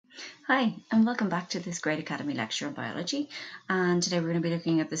Hi, and welcome back to this Great Academy lecture on biology. And today we're going to be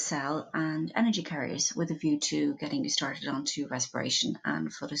looking at the cell and energy carriers with a view to getting you started onto respiration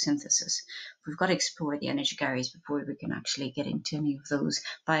and photosynthesis. We've got to explore the energy carriers before we can actually get into any of those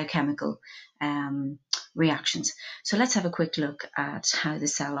biochemical reactions. So let's have a quick look at how the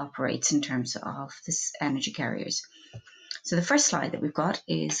cell operates in terms of this energy carriers. So the first slide that we've got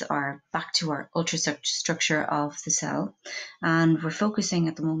is back to our ultrastructure of the cell, and we're focusing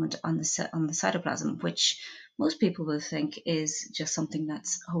at the moment on the cytoplasm, which most people will think is just something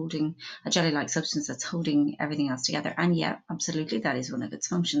that's holding a jelly-like substance that's holding everything else together. And yeah, absolutely, that is one of its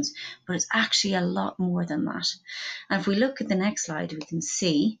functions, but it's actually a lot more than that. And if we look at the next slide, we can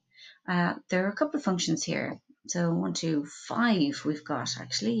see there are a couple of functions here. So 1, 2, 5 we've got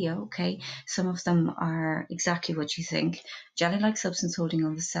actually, yeah, okay. Some of them are exactly what you think. Jelly-like substance holding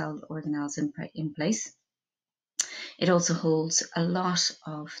all the cell organelles in place. It also holds a lot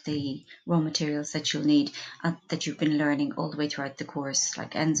of the raw materials that you'll need that you've been learning all the way throughout the course,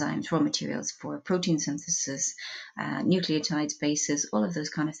 like enzymes, raw materials for protein synthesis, nucleotides, bases, all of those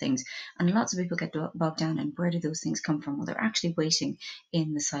kind of things. And lots of people get bogged down in where do those things come from? Well, they're actually waiting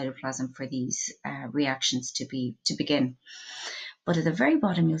in the cytoplasm for these reactions to begin. But at the very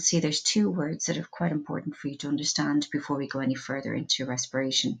bottom, you'll see there's two words that are quite important for you to understand before we go any further into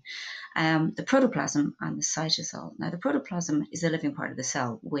respiration. The protoplasm and the cytosol. Now, the protoplasm is the living part of the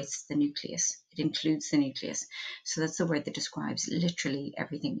cell with the nucleus. It includes the nucleus. So that's the word that describes literally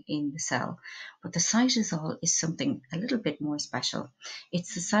everything in the cell. But the cytosol is something a little bit more special.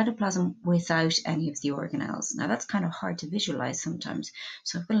 It's the cytoplasm without any of the organelles. Now, that's kind of hard to visualize sometimes.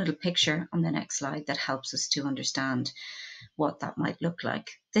 So I've got a little picture on the next slide that helps us to understand what that might look like.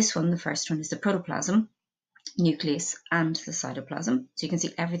 This one, the first one, is the protoplasm, nucleus, and the cytoplasm. So you can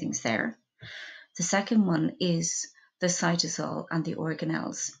see everything's there. The second one is the cytosol and the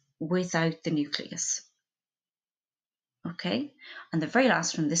organelles without the nucleus. Okay, and the very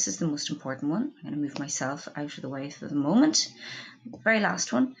last one, this is the most important one. I'm going to move myself out of the way for the moment. The very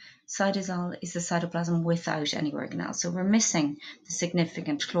last one, cytosol, is the cytoplasm without any organelles. So we're missing the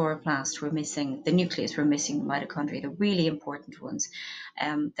significant chloroplast, we're missing the nucleus, we're missing the mitochondria, the really important ones.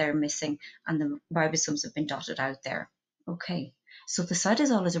 They're missing, and the ribosomes have been dotted out there. Okay. So the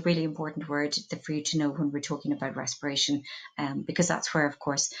cytosol is a really important word for you to know when we're talking about respiration, because that's where, of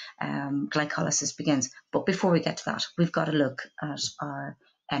course, glycolysis begins. But before we get to that, we've got to look at our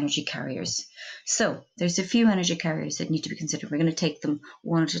energy carriers. So there's a few energy carriers that need to be considered. We're going to take them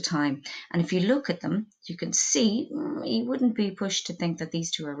one at a time. And if you look at them, you can see, you wouldn't be pushed to think that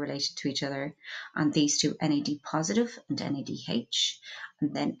these two are related to each other. And these two, NAD positive and NADH,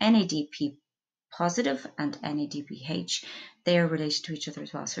 and then NADP positive and NADPH, they are related to each other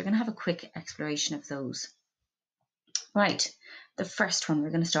as well. So we're going to have a quick exploration of those. Right, the first one we're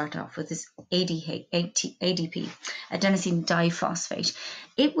going to start off with is ADP, Adenosine Diphosphate.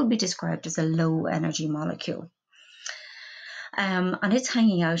 It would be described as a low energy molecule. And it's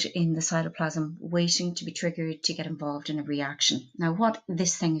hanging out in the cytoplasm, waiting to be triggered to get involved in a reaction. Now, what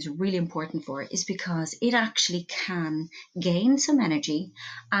this thing is really important for is because it actually can gain some energy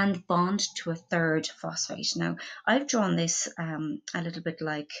and bond to a third phosphate. Now, I've drawn this a little bit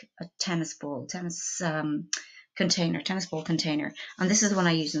like a tennis ball container, and this is the one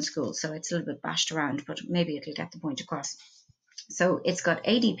I use in school, so it's a little bit bashed around, but maybe it'll get the point across. So it's got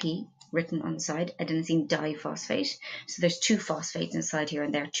ADP written on the side, adenosine diphosphate. So there's two phosphates inside here,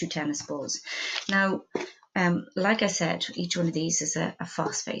 and there are two tennis balls. Now, like I said, each one of these is a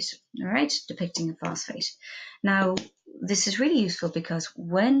phosphate, all right, depicting a phosphate. Now, this is really useful because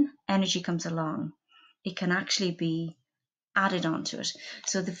when energy comes along, it can actually be added onto it.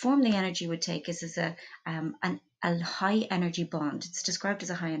 So the form the energy would take is a high energy bond. It's described as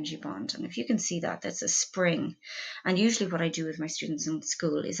a high energy bond. And if you can see that, that's a spring. And usually what I do with my students in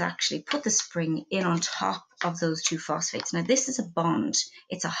school is actually put the spring in on top of those two phosphates. Now this is a bond.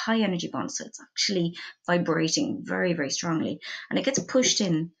 It's a high energy bond. So it's actually vibrating very, very strongly. And it gets pushed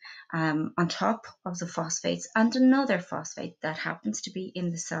in on top of the phosphates and another phosphate that happens to be in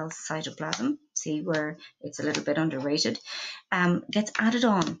the cell's cytoplasm. See where it's a little bit underrated. Gets added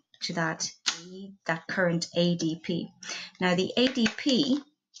on to that current ADP. Now the ADP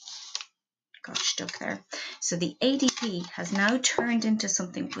got stuck there. So the ADP has now turned into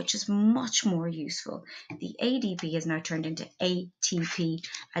something which is much more useful. The ADP has now turned into ATP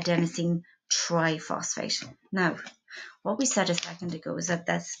Adenosine Triphosphate. Now, what we said a second ago is that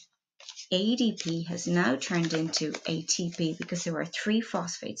that's ADP has now turned into ATP because there are three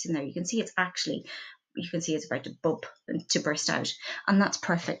phosphates in there. You can see it's about to burst out. And that's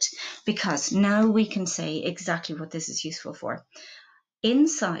perfect because now we can say exactly what this is useful for.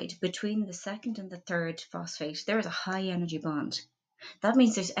 Inside, between the second and the third phosphate, there is a high energy bond. That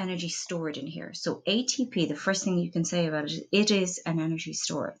means there's energy stored in here. So ATP, the first thing you can say about it, it is an energy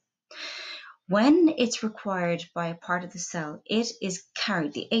store. When it's required by a part of the cell, it is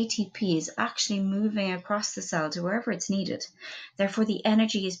carried. The ATP is actually moving across the cell to wherever it's needed. Therefore, the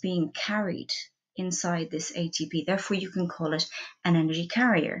energy is being carried inside this ATP. Therefore, you can call it an energy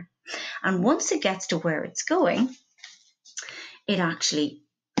carrier. And once it gets to where it's going, it actually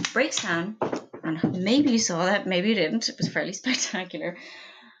breaks down. And maybe you saw that, maybe you didn't. It was fairly spectacular.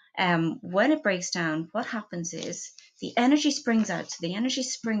 When it breaks down, what happens is the energy springs out. So the energy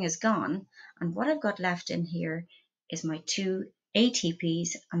spring is gone. And what I've got left in here is my two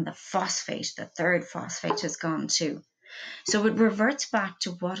ATPs, and the phosphate, the third phosphate, has gone too. So it reverts back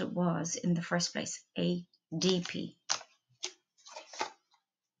to what it was in the first place, ADP.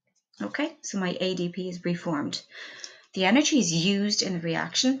 Okay, so my ADP is reformed. The energy is used in the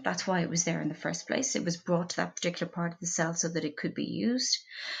reaction. That's why it was there in the first place. It was brought to that particular part of the cell so that it could be used.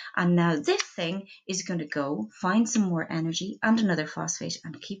 And now this thing is going to go find some more energy and another phosphate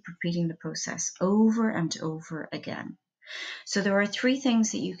and keep repeating the process over and over again. So there are three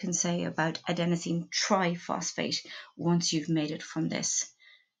things that you can say about adenosine triphosphate once you've made it from this.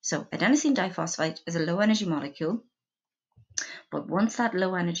 So adenosine diphosphate is a low energy molecule, but once that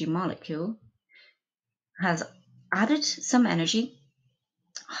low energy molecule has added some energy,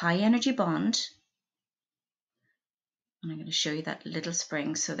 high energy bond, and I'm going to show you that little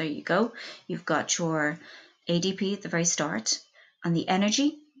spring. So there you go. You've got your ADP at the very start, and the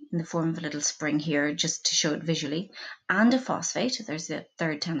energy in the form of a little spring here, just to show it visually, and a phosphate. There's the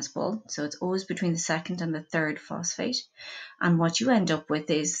third tennis ball. So it's always between the second and the third phosphate. And what you end up with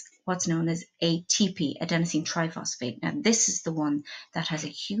is what's known as ATP, adenosine triphosphate. Now this is the one that has a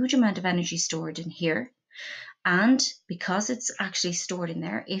huge amount of energy stored in here. And because it's actually stored in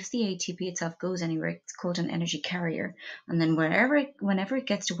there, if the ATP itself goes anywhere, it's called an energy carrier. And then whenever it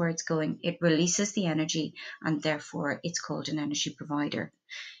gets to where it's going, it releases the energy, and therefore it's called an energy provider.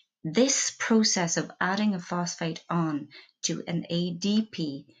 This process of adding a phosphate on to an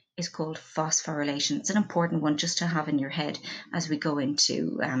ADP is called phosphorylation. It's an important one just to have in your head as we go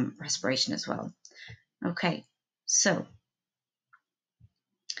into respiration as well. Okay, so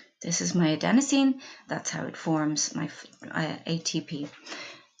this is my adenosine. That's how it forms my ATP.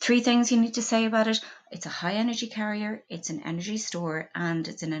 Three things you need to say about it. It's a high energy carrier, it's an energy store, and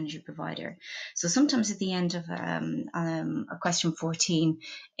it's an energy provider. So sometimes at the end of a question 14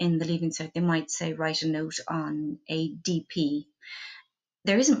 in the Leaving Cert, they might say write a note on ADP.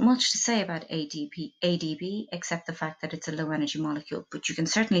 There isn't much to say about ADP except the fact that it's a low energy molecule, but you can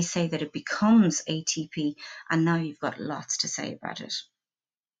certainly say that it becomes ATP, and now you've got lots to say about it.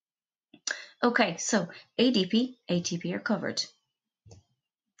 Okay, so ADP, ATP are covered.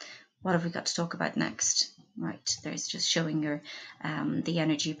 What have we got to talk about next? Right, there's just showing your the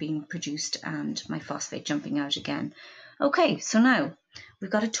energy being produced and my phosphate jumping out again. Okay, so now we've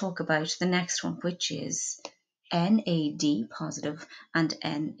got to talk about the next one, which is NAD positive and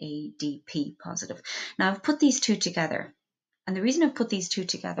NADP positive. Now I've put these two together, and the reason I've put these two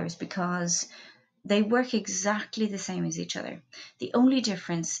together is because they work exactly the same as each other. The only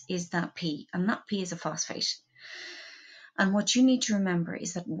difference is that P, and that P is a phosphate. And what you need to remember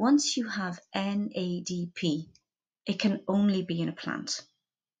is that once you have NADP, it can only be in a plant.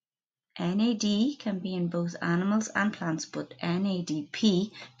 NAD can be in both animals and plants, but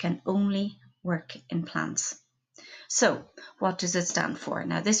NADP can only work in plants. So what does it stand for?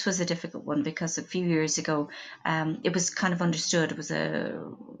 Now this was a difficult one because a few years ago it was kind of understood, it was a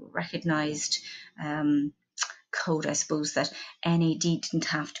recognized code, I suppose, that NAD didn't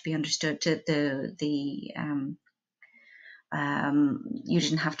have to be understood. You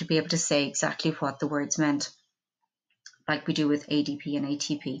didn't have to be able to say exactly what the words meant, like we do with ADP and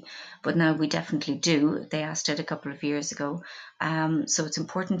ATP, but now we definitely do. They asked it a couple of years ago, so it's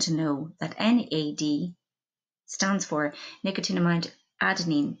important to know that NAD stands for nicotinamide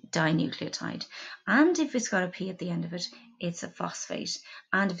adenine dinucleotide, and if it's got a P at the end of it, it's a phosphate,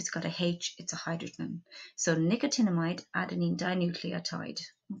 and if it's got a H, it's a hydrogen. So nicotinamide adenine dinucleotide.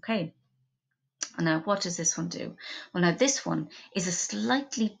 Okay. And now what does this one do? Well, now this one is a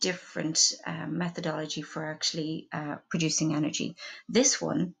slightly different methodology for actually producing energy. This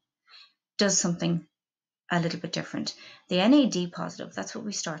one does something a little bit different. The NAD positive, that's what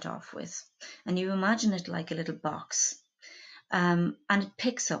we start off with. And you imagine it like a little box. And it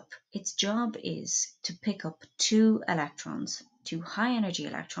picks up, its job is to pick up two electrons, two high energy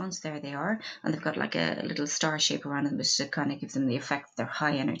electrons, there they are, and they've got like a little star shape around them just to kind of give them the effect they're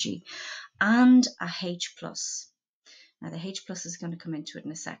high energy, and a H plus. Now the H plus is going to come into it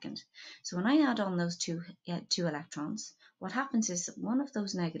in a second. So when I add on those two electrons, what happens is one of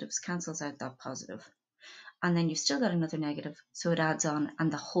those negatives cancels out that positive. And then you've still got another negative, so it adds on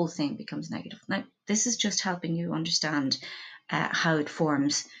and the whole thing becomes negative. Now, this is just helping you understand how it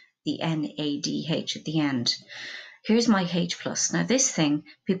forms the NADH at the end. Here's my H plus. Now this thing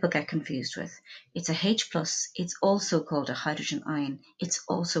people get confused with. It's a H plus. It's also called a hydrogen ion. It's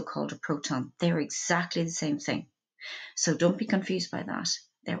also called a proton. They're exactly the same thing. So don't be confused by that.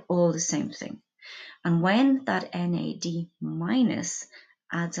 They're all the same thing. And when that NAD minus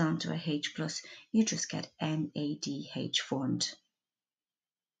adds on to a H plus, you just get NADH formed.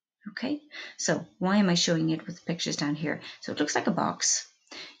 Okay, so why am I showing it with pictures down here? So it looks like a box.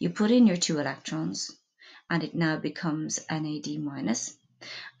 You put in your 2 electrons and it now becomes NAD minus.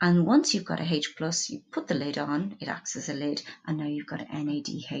 And once you've got a H plus, you put the lid on, it acts as a lid, and now you've got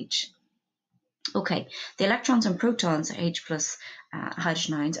NADH. Okay, the electrons and protons, H plus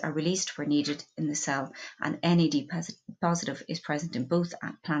hydrogen ions, are released where needed in the cell, and NAD positive is present in both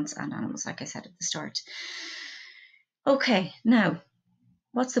plants and animals, like I said at the start. Okay, now,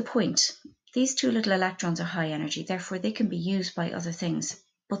 what's the point? These 2 little electrons are high energy, therefore they can be used by other things,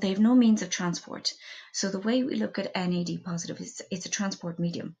 but they have no means of transport. So the way we look at NAD positive is it's a transport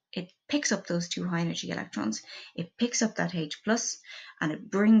medium. It picks up those 2 high energy electrons, it picks up that H plus, and it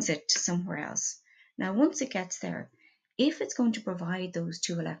brings it to somewhere else. Now, once it gets there, if it's going to provide those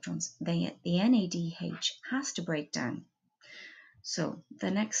 2 electrons, the NADH has to break down. So the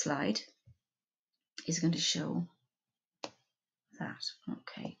next slide is going to show that.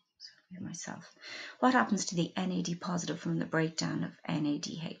 Okay, so myself. What happens to the NAD positive from the breakdown of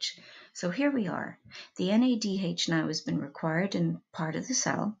NADH? So here we are. The NADH now has been required in part of the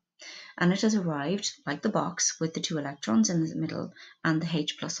cell, and it has arrived, like the box, with the 2 electrons in the middle and the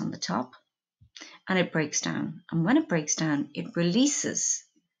H plus on the top, and it breaks down. And when it breaks down, it releases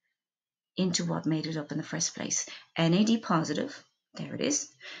into what made it up in the first place. NAD positive, there it is,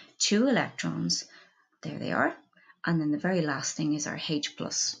 2 electrons, there they are, and then the very last thing is our H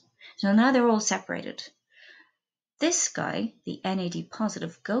plus. So now they're all separated. This guy, the NAD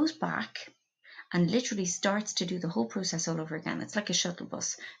positive, goes back and literally starts to do the whole process all over again. It's like a shuttle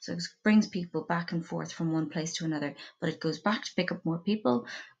bus. So it brings people back and forth from one place to another, but it goes back to pick up more people,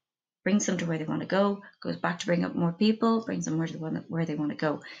 brings them to where they want to go, goes back to bring up more people, brings them where they want to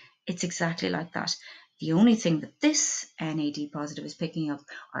go. It's exactly like that. The only thing that this NAD positive is picking up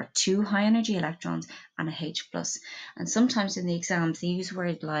are 2 high energy electrons and a H plus. And sometimes in the exams they use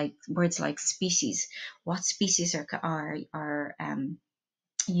words like species. What species are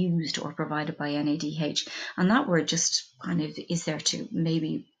used or provided by NADH? And that word just kind of is there to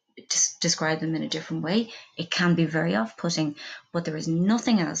maybe describe them in a different way. It can be very off-putting, but there is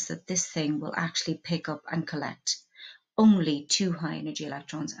nothing else that this thing will actually pick up and collect. Only 2 high energy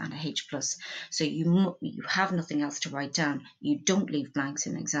electrons and a H plus. So you have nothing else to write down. You don't leave blanks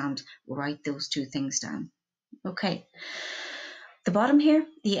in exams. Write those 2 things down. Okay. The bottom here,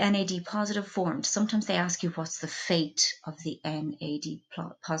 the NAD positive formed. Sometimes they ask you what's the fate of the NAD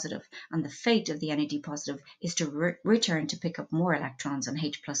positive, and the fate of the NAD positive is to return to pick up more electrons and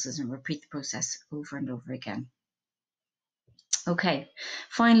H pluses and repeat the process over and over again. Okay,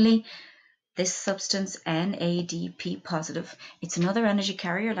 finally, this substance, NADP positive, it's another energy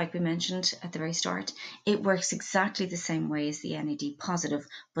carrier like we mentioned at the very start. It works exactly the same way as the NAD positive,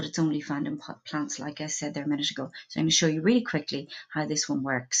 but it's only found in plants, like I said there a minute ago. So I'm going to show you really quickly how this one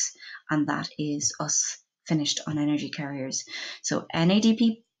works, and that is us finished on energy carriers. So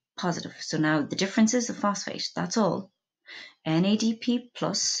NADP positive, so now the difference is the phosphate, that's all. NADP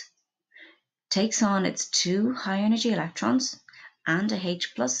plus takes on its 2 high energy electrons and a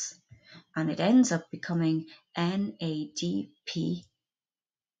H plus, and it ends up becoming NADPH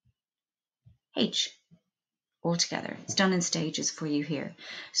altogether. It's done in stages for you here.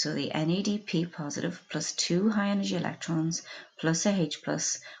 So the NADP positive plus 2 high energy electrons plus a H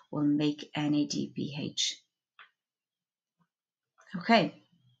plus will make NADPH. Okay.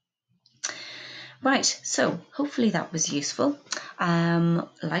 Right, so hopefully that was useful.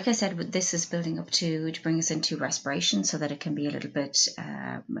 Like I said, this is building up to bring us into respiration so that it can be a little bit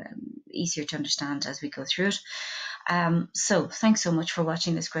easier to understand as we go through it. So thanks so much for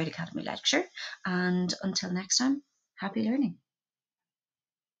watching this Great Academy lecture, and until next time, happy learning.